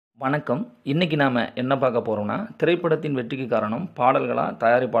வணக்கம். இன்னைக்கு நாம என்ன பார்க்க போறோம்னா, திரைப்படத்தின் வெற்றிக்கு காரணம் பாடல்களா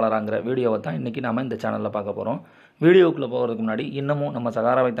தயாரிப்பாளராங்கிற வீடியோவை தான் இன்னைக்கு நாம இந்த சேனல்ல பார்க்க போறோம். வீடியோக்குள்ள போகிறதுக்கு முன்னாடி இன்னமும் நம்ம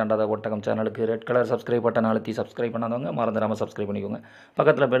சகாராவை தாண்டாத ஒட்டகம் சேனலுக்கு ரெட் கலர் சப்ஸ்கிரைப் பட்டன் அழுத்தி சப்ஸ்கிரைப் பண்ணாதவங்க மறந்துடாம சப்ஸ்கிரைப் பண்ணிக்கோங்க.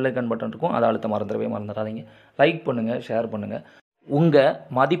 பக்கத்துல பெல் ஐக்கான் பட்டன் இருக்கும், அதை அழுத்த மறந்துடாதீங்க. லைக் பண்ணுங்க, ஷேர் பண்ணுங்க. உங்க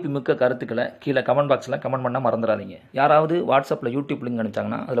மதிப்புமிக்க கருத்துக்களை கீழே கமெண்ட் பாக்ஸில் கமெண்ட் பண்ண மறந்துடாதீங்க. யாராவது வாட்ஸ்அப்பில் யூடியூப் லிங்க்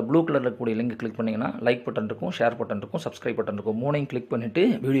அனுப்பிச்சாங்கன்னா அதில் ப்ளூ கலரில் இருக்கக்கூடிய லிங்க் கிளிக் பண்ணிங்கன்னா லைக் பட்டன் இருக்கும், ஷேர் பட்டன் இருக்கும், சப்ஸ்கிரைப் பட்டன் இருக்கும். மூணையும் கிளிக் பண்ணிவிட்டு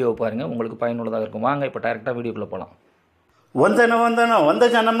வீடியோவை பாருங்கள், உங்களுக்கு பயனுள்ளதாக இருக்கும். வாங்க இப்போ டைரெக்டாக வீடியோக்குள்ளே போகலாம். வந்த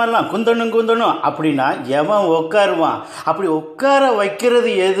ஜனமெல்லாம் குந்தணும் அப்படின்னா எவன் உட்காருவான்? அப்படி உட்கார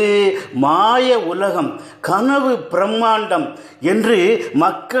வைக்கிறது எது? மாய உலகம், கனவு பிரம்மாண்டம் என்று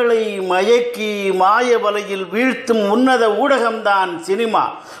மக்களை மயக்கி மாய வலையில் வீழ்த்தும் உன்னத ஊடகம்தான் சினிமா.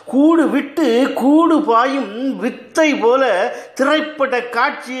 கூடு விட்டு கூடு பாயும் வித்தை போல திரைப்பட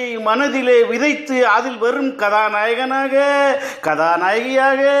காட்சியை மனதிலே விதைத்து அதில் வரும் கதாநாயகனாக,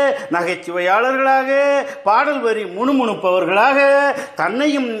 கதாநாயகியாக, நகைச்சுவையாளர்களாக, பாடல் வரி முணுமுணுப்பவர்,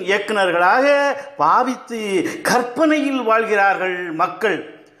 தன்னையும் இயக்குனர்களாக பாவித்து கற்பனையில் வாழ்கிறார்கள் மக்கள்.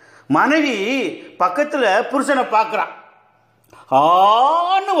 மனைவி பக்கத்துல புருஷனை பார்க்கிறான்,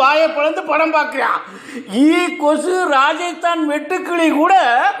 ஆன்னு வாயை பிளந்து படம் பார்க்கிறான். கொசு ராஜஸ்தான் வெட்டுக்கிளி கூட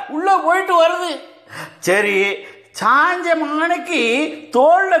உள்ள போயிட்டு வருது. சரி, சாஞ்ச மானைக்கு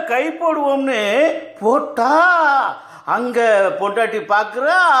தோல்ல கை போடுவோம்னு போட்டா அங்க பொண்டாட்டி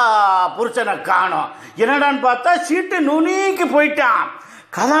பார்க்குறா, புருஷனை காணோம். என்னடான்னு பார்த்தா சீட்டு நுனிக்கு போயிட்டான்.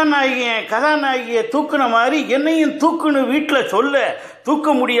 கதாநாயகியை தூக்குன மாதிரி என்னையும் தூக்குன்னு வீட்டில் சொல்ல,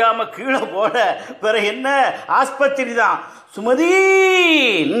 தூக்க முடியாம கீழே போட, வேற என்ன ஆஸ்பத்திரி தான்.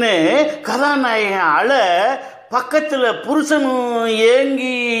 சுமதின்னு கதாநாயகன் அழ, பக்கத்தில் புருஷனும்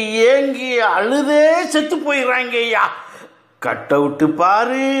ஏங்கி ஏங்கி அழுதே செத்து போயிடுறாங்க. ஐயா, கட்ட விட்டு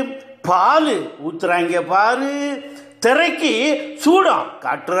பாரு, பால் ஊத்துறாங்க பாரு, திரைக்கு சூடம்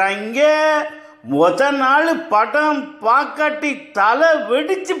காட்டுறாங்க. நாள் படம் பார்க்காட்டி தலை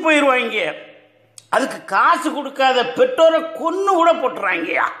வெடிச்சு போயிடுவாங்க. அதுக்கு காசு கொடுக்காத பெற்றோரை கொன்னு கூட போட்டுறாங்க.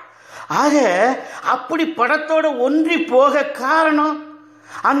 ஆக அப்படி படத்தோட ஒன்றி போக காரணம்,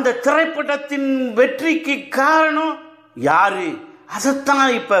 அந்த திரைப்படத்தின் வெற்றிக்கு காரணம் யாரு? அதைத்தான்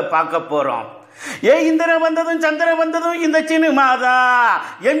இப்ப பார்க்க போறோம். இந்திரன் வந்ததும் சந்திரன் வந்ததும் இந்த சினிமாதான்,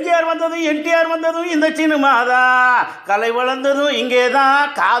 எம்ஜிஆர் வந்ததும் என்டிஆர் வந்ததும் இந்த சினிமாதான், கலை வளர்ந்ததும் இங்கேதான்,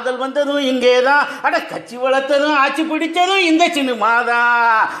 காதல் வந்ததும் இங்கேதான், அட கட்சி வளர்த்ததும் ஆட்சி பிடிச்சதும் இந்த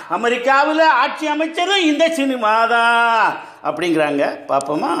சினிமாதான், அமெரிக்காவில் ஆட்சி அமைச்சதும் இந்த சினிமாதான் அப்படிங்கிறாங்க.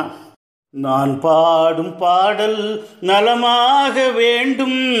 பாப்போமா? நான் பாடும் பாடல் நலமாக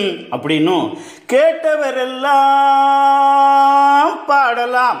வேண்டும் அப்படின்னும், கேட்டவரெல்லாம்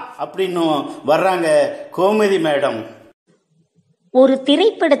பாடலாம் அப்படின்னும் வர்றாங்க கோமதி மேடம். ஒரு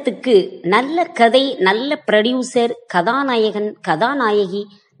திரைப்படத்துக்கு நல்ல கதை, நல்ல ப்ரொடியூசர், கதாநாயகன், கதாநாயகி,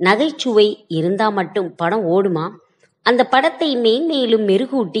 நகைச்சுவை இருந்தா மட்டும் படம் ஓடுமா? அந்த படத்தை மேன்மேலும்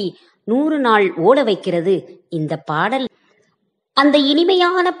மெருகூட்டி 100 நாள் ஓட வைக்கிறது இந்த பாடல். அந்த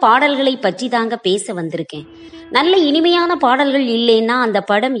இனிமையான பாடல்களை பற்றி தாங்க பேச வந்திருக்கேன். நல்ல இனிமையான பாடல்கள் இல்லைன்னா அந்த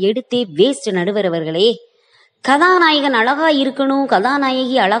படம் எடுத்தே வேஸ்ட். நடுவரவர்களே, கதாநாயகன் அழகா இருக்கணும்,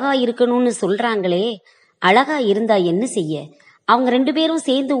 கதாநாயகி அழகா இருக்கணும்னு சொல்றாங்களே, அழகா இருந்தா என்ன செய்ய? அவங்க 2 பேரும்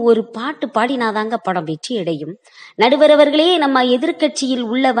சேர்ந்து ஒரு பாட்டு பாடினாதாங்க படம் வெற்றி அடையும். நடுவரவர்களே, நம்ம எதிர்கட்சியில்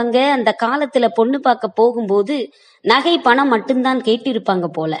உள்ளவங்க அந்த காலத்துல பொண்ணு பார்க்க போகும்போது நகை பணம் மட்டும்தான் கேட்டிருப்பாங்க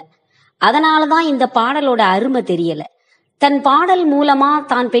போல. அதனாலதான் இந்த பாடலோட அருமை தெரியல. தன் பாடல் மூலமா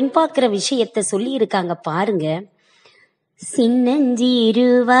தான் பெண் பார்க்கிற விஷயத்த சொல்லி இருக்காங்க பாருங்க. சின்னஞ்சிறு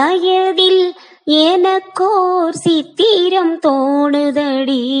வயதில் எனக்கோர் சித்திரம்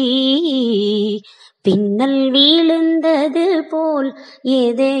தோணுதடி, பின்னல் வீழுந்தது போல்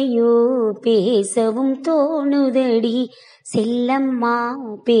எதையோ பேசவும் தோணுதடி, செல்லம்மா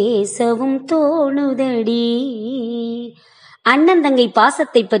பேசவும் தோணுதடி. அண்ணன் தங்கை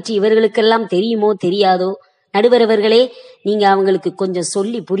பாசத்தை பற்றி இவர்களுக்கெல்லாம் தெரியுமோ தெரியாதோ? நடுவரவர்களே, நீங்க அவங்களுக்கு கொஞ்சம்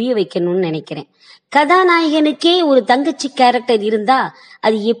சொல்லி புரிய வைக்கணும்னு நினைக்கிறேன். கதாநாயகனுக்கே ஒரு தங்கச்சி கேரக்டர் இருந்தா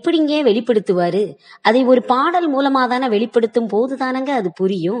அது எப்படிங்க வெளிப்படுத்துவாரு? அதை ஒரு பாடல் மூலமா தானே வெளிப்படுத்தும் போதுதானங்க அது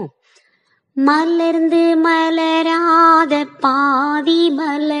புரியும். மலர்ந்து மலராத பாதி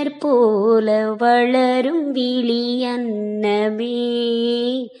மலர் போல வளரும் விழி அன்னமே,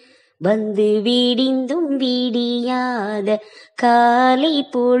 வந்து விடிந்தும் விடியாத காலை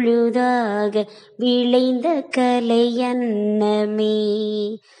பொழுதாக விளைந்த கலை அன்னமே.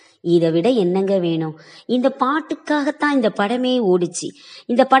 இதை விட என்னங்க வேணும்? இந்த பாட்டுக்காகத்தான் இந்த படமே ஓடிச்சு.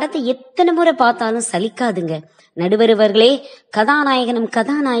 இந்த படத்தை எத்தனை முறை பார்த்தாலும் சலிக்காதுங்க. நடுவரவர்களே, கதாநாயகனும்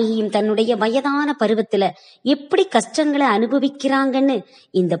கதாநாயகியும் தன்னுடைய வயதான பருவத்துல எப்படி கஷ்டங்களை அனுபவிக்கிறாங்கன்னு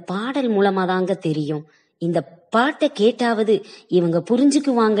இந்த பாடல் மூலமா தாங்க தெரியும். இந்த பாட்டை கேட்டாவது இவங்க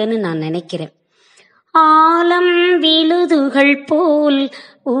புரிஞ்சுக்குவாங்கன்னு நான் நினைக்கிறேன். ஆலம் விழுதுகள் போல்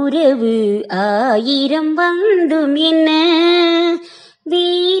உறவு ஆயிரம் வந்தும் என்ன,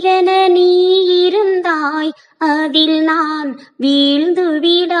 வீரன நீ இருந்தாய் அதில் நான் வீழ்ந்து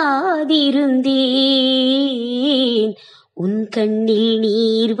விடாதிருந்தேன். உன் கண்ணில்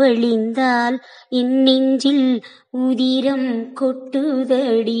நீர் வழிந்தால் என் நெஞ்சில் உதிரம்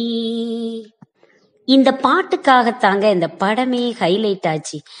கொட்டுதடி. இந்த பாட்டுக்காகத்தாங்க இந்த படமே ஹைலைட்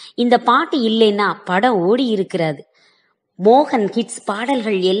ஆச்சு. இந்த பாட்டு இல்லைன்னா படம் ஓடி இருக்கிறாது. மோகன் ஹிட்ஸ்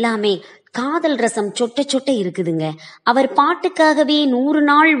பாடல்கள் எல்லாமே காதல் ரசம் சொட்ட சொட்ட இருக்குதுங்க. அவர் பாட்டுக்காகவே 100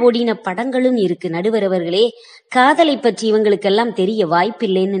 நாள் ஓடின படங்களும் இருக்கு. நடுவர் அவர்களே, காதலை பற்றி இவங்களுக்கெல்லாம் தெரிய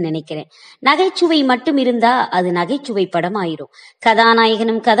வாய்ப்பில்லைன்னு நினைக்கிறேன். நகைச்சுவை மட்டும் இருந்தா அது நகைச்சுவை படமாயிரும்.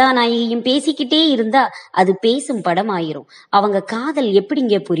 கதாநாயகனும் கதாநாயகியும் பேசிக்கிட்டே இருந்தா அது பேசும் படமாயிரும். அவங்க காதல்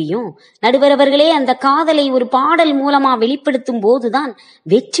எப்படிங்க புரியும்? நடுவர் அவர்களே, அந்த காதலை ஒரு பாடல் மூலமா வெளிப்படுத்தும் போதுதான்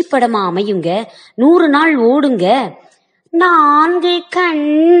வெற்றி படமா அமையுங்க. 100 நாள் ஓடுங்க. 4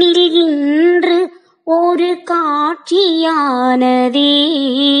 கண்ணில் இன்று ஒரு காட்சியானதே,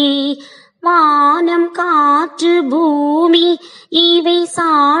 வானம் காற்று பூமி இவை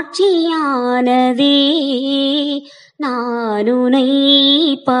சாட்சியானதே, நான் உன்னை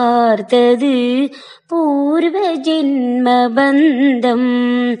பார்த்தது பூர்வ ஜென்ம பந்தம்,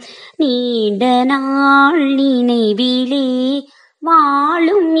 நீண்ட நாள் நினைவிலே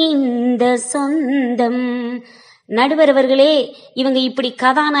வாழும் இந்த சொந்தம். நடுவர் அவர்களே, இவங்க இப்படி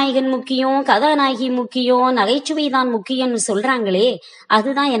கதாநாயகன் முக்கியம், கதாநாயகி முக்கியம், நகைச்சுவை தான் முக்கியம்னு சொல்றாங்களே,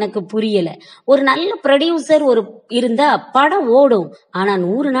 அதுதான் எனக்கு புரியல. ஒரு நல்ல ப்ரொடியூசர் இருந்தா படம் ஓடும். ஆனா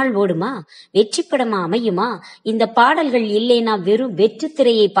 100 நாள் ஓடுமா? வெற்றி படமா அமையுமா? இந்த பாடல்கள் இல்லைன்னா வெறும் வெற்று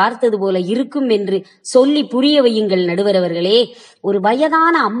திரையை பார்த்தது போல இருக்கும் என்று சொல்லி புரிய வையுங்கள் நடுவர் அவர்களே. ஒரு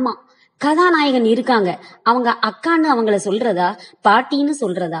வயதான அம்மா கதாநாயகன் இருக்காங்க, அவங்க அக்கான்னு அவங்கள சொல்றதா, பாட்டின்னு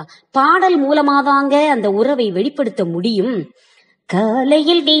சொல்றதா? பாடல் மூலமாதாங்க அந்த உறவை வெளிப்படுத்த முடியும்.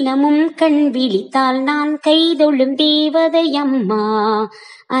 காலையில் தினமும் கண் விழித்தால் நான் கைதொழும் தேவதை அம்மா,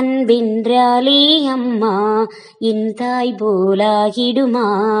 அன்பென்றாலே அம்மா என் தாய் போலாகிடுமா,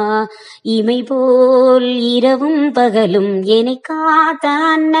 இமை போல் இரவும் பகலும் என்னை காத்த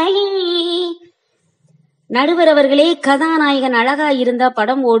அன்னையே. நடுவர் அவர்களே, கதாநாயகன் அழகா இருந்தா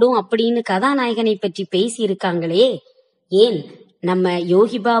படம் ஓடும் அப்படின்னு கதாநாயகனை பற்றி பேசி இருக்காங்களே, ஏன் நம்ம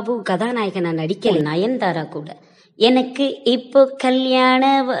யோகி பாபு கதாநாயகனா நடிக்கல? நயன்தாரா கூட. எனக்கு இப்போ கல்யாண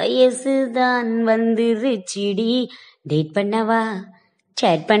வயசுதான் வந்துருச்சுடி, டேட் பண்ணவா,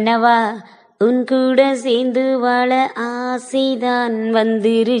 சேட் பண்ணவா, உன் கூட சேர்ந்து வாழ ஆசைதான்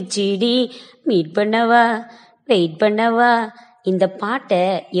வந்துருச்சுடி, மீட் பண்ணவா, வெயிட் பண்ணவா. இந்த பாட்டை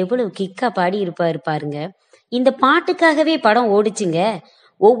எவ்வளவு கிக்கா பாடி இருப்பாரு பாருங்க. இந்த பாட்டுக்காகவே படம் ஓடிச்சுங்க.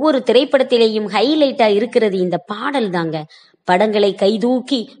 ஒவ்வொரு திரைப்படத்திலேயும் ஹைலைட்டா இருக்கிறது இந்த பாடல் தாங்க. படங்களை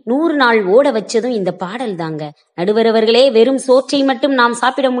கைதூக்கி 100 நாள் ஓட வச்சதும் இந்த பாடல் தாங்க. நடுவர் அவர்களே, வெறும் சோற்றை மட்டும் நாம்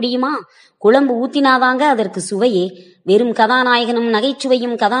சாப்பிட முடியுமா? குழம்பு ஊத்தினாதாங்க அதற்கு சுவையே. வெறும் கதாநாயகனும்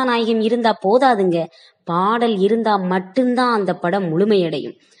நகைச்சுவையும் கதாநாயகம் இருந்தா போதாதுங்க, பாடல் இருந்தா மட்டும்தான் அந்த படம்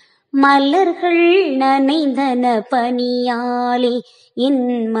முழுமையடையும். மலர்கள் நனைந்தன பனியாலே, என்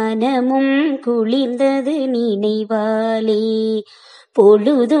மனமும் குளிர்ந்தது நினைவாலே,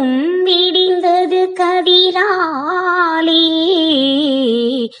 பொழுதும் விடிந்தது கதிராலே,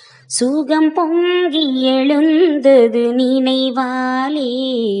 சுகம் பொங்கி எழுந்தது நினைவாலே.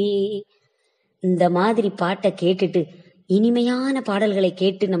 இந்த மாதிரி பாட்டை கேட்டுட்டு இனிமையான பாடல்களை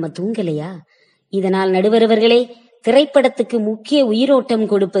கேட்டு நம்ம தூங்கலையா? இதனால் நடுவரவர்களே, திரைப்படத்துக்கு முக்கிய உயிரோட்டம்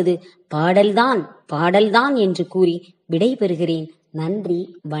கொடுப்பது பாடல்தான், பாடல்தான் என்று கூறி விடை பெறுகிறேன். நன்றி,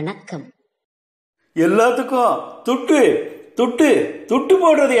 வணக்கம். எல்லாத்துக்கும் துட்டு துட்டு துட்டு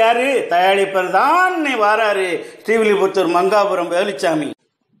போடுறது யாரு? தயாரிப்பர் தான் வாராரு ஸ்ரீவில்லிபுத்தூர் மங்காபுரம் வேலுச்சாமி.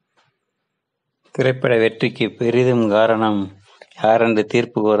 திரைப்பட வெற்றிக்கு பெரிதும் காரணம் யாரென்று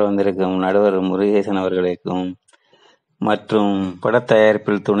தீர்ப்பு கூற வந்திருக்கும் நடுவர் முருகேசன் அவர்களுக்கும் மற்றும்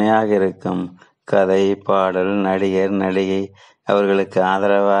படத்தயாரிப்பில் துணையாக இருக்கும் கதை, பாடல், நடிகர், நடிகை அவர்களுக்கு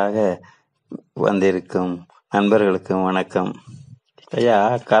ஆதரவாக வந்திருக்கும் நண்பர்களுக்கும் வணக்கம். ஐயா,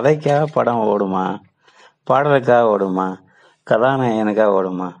 கதைக்காக படம் ஓடுமா? பாடலுக்காக ஓடுமா? கதாநாயகனுக்காக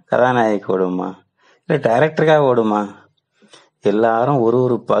ஓடுமா? கதாநாயகிக்கு ஓடுமா? இல்லை டைரக்டருக்காக ஓடுமா? எல்லாரும்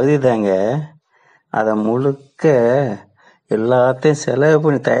ஒரு பகுதி தாங்க. அதை முழுக்க எல்லாத்தையும் செலவு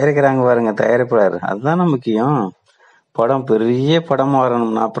பண்ணி தயாரிக்கிறாங்க பாருங்க தயாரிப்பாளர். அதுதானே முக்கியம். படம் பெரிய படமாக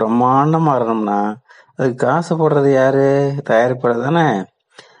வரணும்னா, பிரம்மாண்டமாக வரணும்னா அதுக்கு காசு போடுறது யாரு? தயாரிப்பாளர் தானே.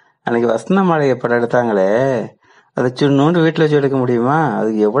 அன்னைக்கு வசந்த மாளிகை படம் எடுத்தாங்களே, அதை சின்னோண்டு வீட்டில் வச்சு எடுக்க முடியுமா?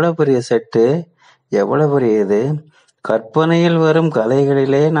 அதுக்கு எவ்வளோ பெரிய செட்டு, எவ்வளோ பெரிய இது. கற்பனையில் வரும்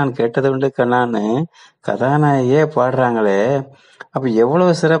கதைகளிலே நான் கேட்டதுண்டு கண்ணான்னு கதாநாயகியே பாடுறாங்களே, அப்ப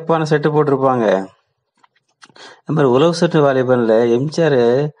எவ்வளவு சிறப்பான செட்டு போட்டிருப்பாங்க. இந்த மாதிரி உலக சுற்று வாலிபன்ல எம்ஜிஆர்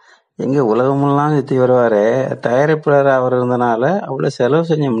எங்க உலகமெல்லாம் சுத்தி வருவாரு. தயாரிப்பாளர் அவர் இருந்தனால அவ்வளவு செலவு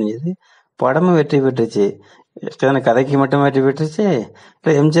செஞ்ச முடிஞ்சது. படமும் வெற்றி பெற்றுச்சு. கதைக்கு மட்டும் வெற்றி பெற்றுச்சு,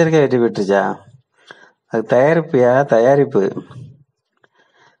 இல்ல எம்ஜிஆருக்கே வெற்றி பெற்றுச்சா? அது தயாரிப்பு.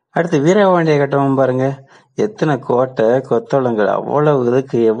 அடுத்து வீரபாண்டிய கட்டபொம்மன் பாருங்க, எத்தனை கோட்டை கொத்தளங்கள், அவ்வளவு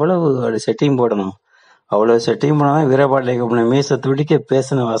இதுக்கு எவ்வளவு செட்டிங் போடணும். அவ்வளவு செட்டிங் போனாதான் வீரபாண்டிய கட்டபொம்மன் மீச துடிக்க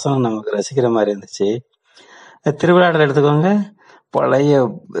பேசின வசனம் நமக்கு ரசிக்கிற மாதிரி இருந்துச்சு. திருவிழாடல் எடுத்துக்கோங்க, பழைய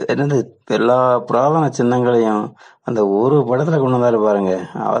என்னது எல்லா புராதன சின்னங்களையும் அந்த ஒரு படத்துல கொண்டு வந்தாரு பாருங்க,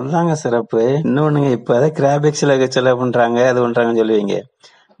 அதுதாங்க சிறப்பு. இன்னொன்னுங்க, இப்ப கிராபிக்ஸ்ல செலவு பண்றாங்க அது பண்றாங்கன்னு சொல்லுவீங்க.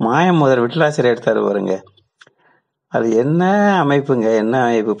 மாயமோதர் விட்டலாசிரியர் எடுத்தாரு பாருங்க, அது என்ன அமைப்புங்க, என்ன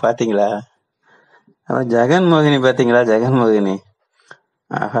அமைப்பு பாத்தீங்களா? ஜெகன்மோகினி பாத்தீங்களா? ஜெகன்மோகினி,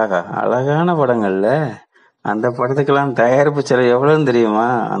 ஆஹாஹா, அழகான படங்கள்ல. அந்த படத்துக்கெல்லாம் தயாரிப்பு செலவு எவ்வளவுன்னு தெரியுமா?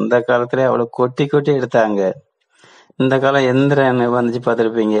 அந்த காலத்துல அவ்வளவு கொட்டி கொட்டி எடுத்தாங்க. இந்த காலம் எந்திரன் வந்துச்சு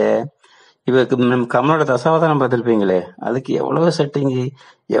பார்த்துருப்பீங்க. இப்ப நம்ம கமலோட தசாவதானம் பார்த்துருப்பீங்களே, அதுக்கு எவ்வளவு செட்டிங்கு,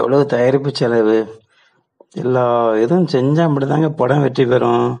 எவ்வளவு தயாரிப்பு செலவு, எல்லா இதுவும் செஞ்சா அப்படிதாங்க படம் வெற்றி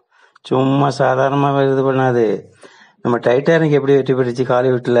பெறும். சும்மா சாதாரணமாக இது பண்ணாது. நம்ம டைட்டானிக் எப்படி வெற்றி பெற்றுச்சு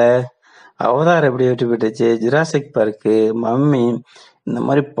ஹாலிவுட்ல, அவதார் எப்படி வெற்றி பெற்றுச்சு, ஜுராசிக் பார்க்கு, மம்மி, இந்த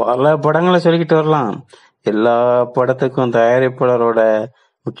மாதிரி பல படங்களை சொல்லிக்கிட்டு வரலாம். எல்லா படத்துக்கும் தயாரிப்பாளரோட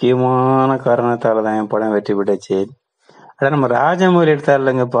முக்கியமான காரணத்தால தான் என் படம் வெற்றி பெற்றுச்சு. அதான் நம்ம ராஜமௌலி எடுத்தார்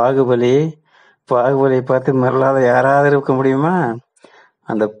இல்லைங்க பாகுபலி பார்த்து மிரளாத யாராவது இருக்க முடியுமா?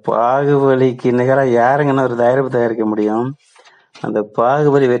 அந்த பாகுபலிக்கு நிகராக யாருங்கன்னு ஒரு தயாரிப்பு தயாரிக்க முடியும்? அந்த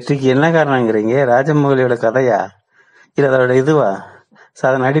பாகுபலி வெற்றிக்கு என்ன காரணங்கிறீங்க? ராஜமௌலியோட கதையா, இல்ல அதோட இதுவா,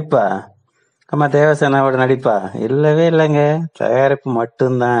 சாத நடிப்பா, அம்மா தேவசேனாவோட நடிப்பா? இல்லவே இல்லைங்க, தயாரிப்பு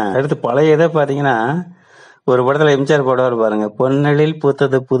மட்டும்தான். அடுத்து பழைய இதை பாத்தீங்கன்னா, ஒரு படத்துல எம்ஜிஆர் பாடுவார் பாருங்க, பொன்னலில்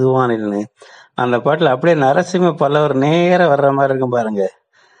பூத்தது புதுவானில்னு. அந்த பாட்டுல அப்படியே நரசிம்ம பல்லவர் நேர வர்ற மாதிரி இருக்கும் பாருங்க.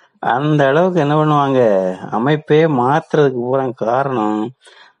 அந்த அளவுக்கு என்ன பண்ணுவாங்க, அமைப்பே மாத்துறதுக்கு பூரா காரணம்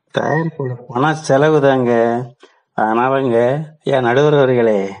தயாரிப்போட பண செலவு தாங்க. அதனாலங்க ஏன் நடுவர்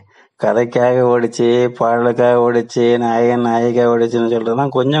அவர்களே, கதைக்காக ஓடிச்சு, பாடலுக்காக ஓடிச்சு, நாயகன் நாயகா ஓடிச்சுன்னு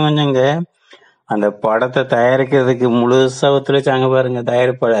சொல்றதுதான் கொஞ்சம் கொஞ்சங்க. அந்த படத்தை தயாரிக்கிறதுக்கு முழுசா ஒத்துழைச்சாங்க பாருங்க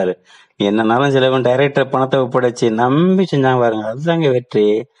தயாரிப்பாளர். என்னன்னாலும் சில டைரக்டர் பணத்தை ஒப்படைச்சு நம்பி செஞ்சாங்க பாருங்க, அதுதாங்க வெற்றி.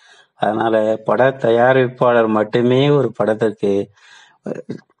 அதனால பட தயாரிப்பாளர் மட்டுமே ஒரு படத்திற்கு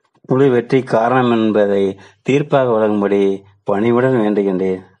முழு வெற்றி காரணம் என்பதை தீர்ப்பாக வழங்கும்படி பணிவுடன்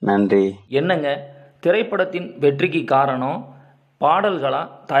வேண்டுகின்றேன். நன்றி. என்னங்க, திரைப்படத்தின் வெற்றிக்கு காரணம் பாடல்களா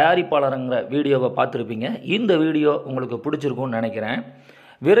தயாரிப்பாளருங்கிற வீடியோவை பார்த்துருப்பீங்க. இந்த வீடியோ உங்களுக்கு பிடிச்சிருக்கும்னு நினைக்கிறேன்.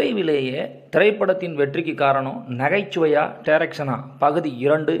 விரைவிலேயே திரைப்படத்தின் வெற்றிக்கு காரணம் நகைச்சுவையா டைரக்ஷனா பகுதி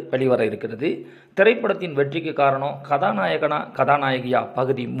 2 வெளிவர இருக்கிறது. திரைப்படத்தின் வெற்றிக்கு காரணம் கதாநாயகனா கதாநாயகியா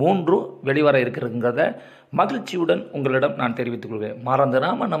பகுதி 3 வெளிவர இருக்கிறதுங்கிறத மகிழ்ச்சியுடன் உங்களிடம் நான் தெரிவித்துக் கொள்வேன்.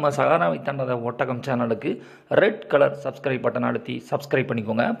 மறந்துடாமல் நம்ம சகாராவை தாண்டாத ஒட்டகம் சேனலுக்கு ரெட் கலர் சப்ஸ்கிரைப் பட்டன் அழுத்தி சப்ஸ்கிரைப்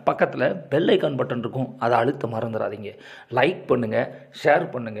பண்ணிக்கோங்க. பக்கத்தில் பெல் ஐக்கான் பட்டன் இருக்கும், அதை அழுத்த மறந்துடாதீங்க. லைக் பண்ணுங்கள், ஷேர்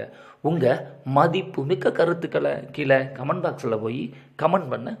பண்ணுங்கள். உங்கள் மதிப்பு மிக்க கருத்துக்களை கீழே கமெண்ட் பாக்ஸில் போய்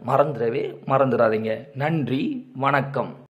கமெண்ட் பண்ண மறந்துடாதீங்க. நன்றி, வணக்கம்.